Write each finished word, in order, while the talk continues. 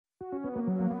When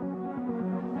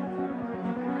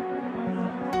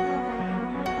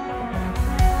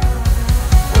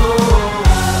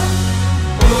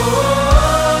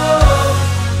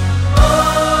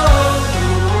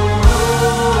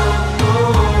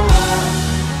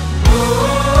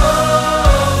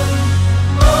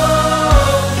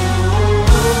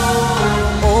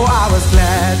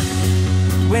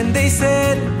they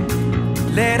said,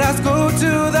 let us go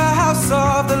to the house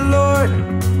of the Lord,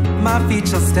 my feet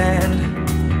shall stand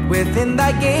within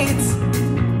thy gates,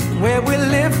 where we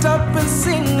lift up and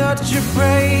sing out your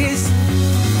praise.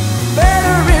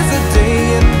 Better is a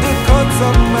day in the courts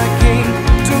of my King.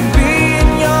 To be in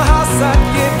your house I'd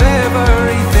give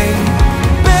everything.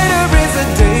 Better is a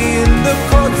day in the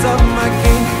courts of my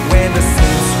King, where the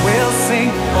saints will sing,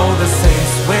 oh the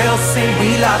saints will sing.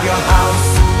 We love your house.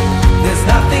 There's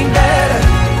nothing better,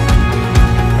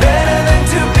 better than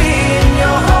to be in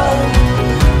your home.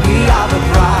 We are the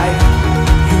bride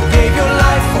you gave your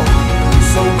life for,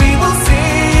 so we will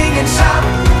sing and shout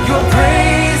your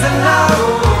praise and love.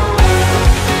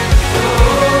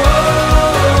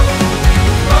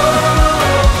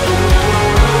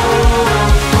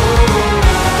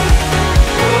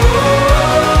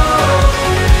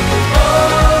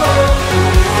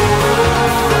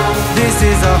 This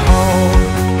is a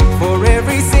home for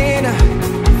every sinner,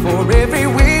 for every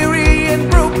weary and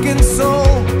broken soul.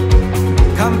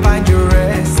 Come find your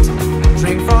rest,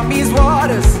 drink from his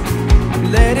waters,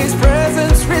 let his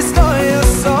presence restore your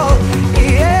soul.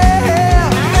 Yeah,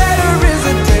 better is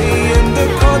a day in the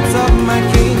courts of my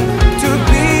King. To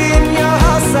be in your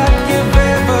house I'd give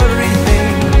everything.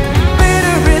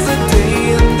 Better is a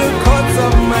day in the courts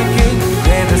of my King,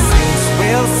 where the saints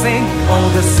will sing, oh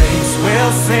the saints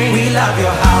will sing. We love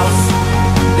your house.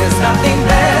 There's nothing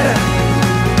better,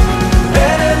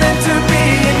 better than to be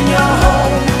in your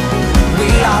home. We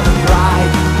are the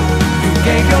bride you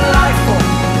gave your life for,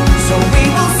 so we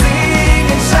will sing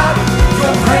and shout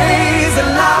your praise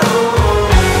and love.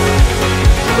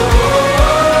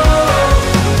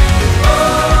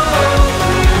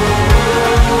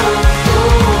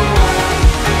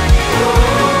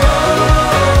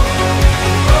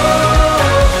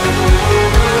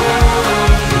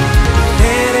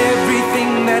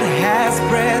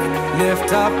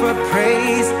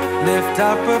 Lift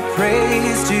up a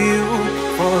praise to you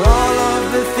for all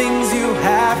of the things you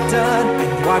have done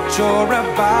and what you're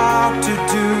about to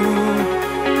do.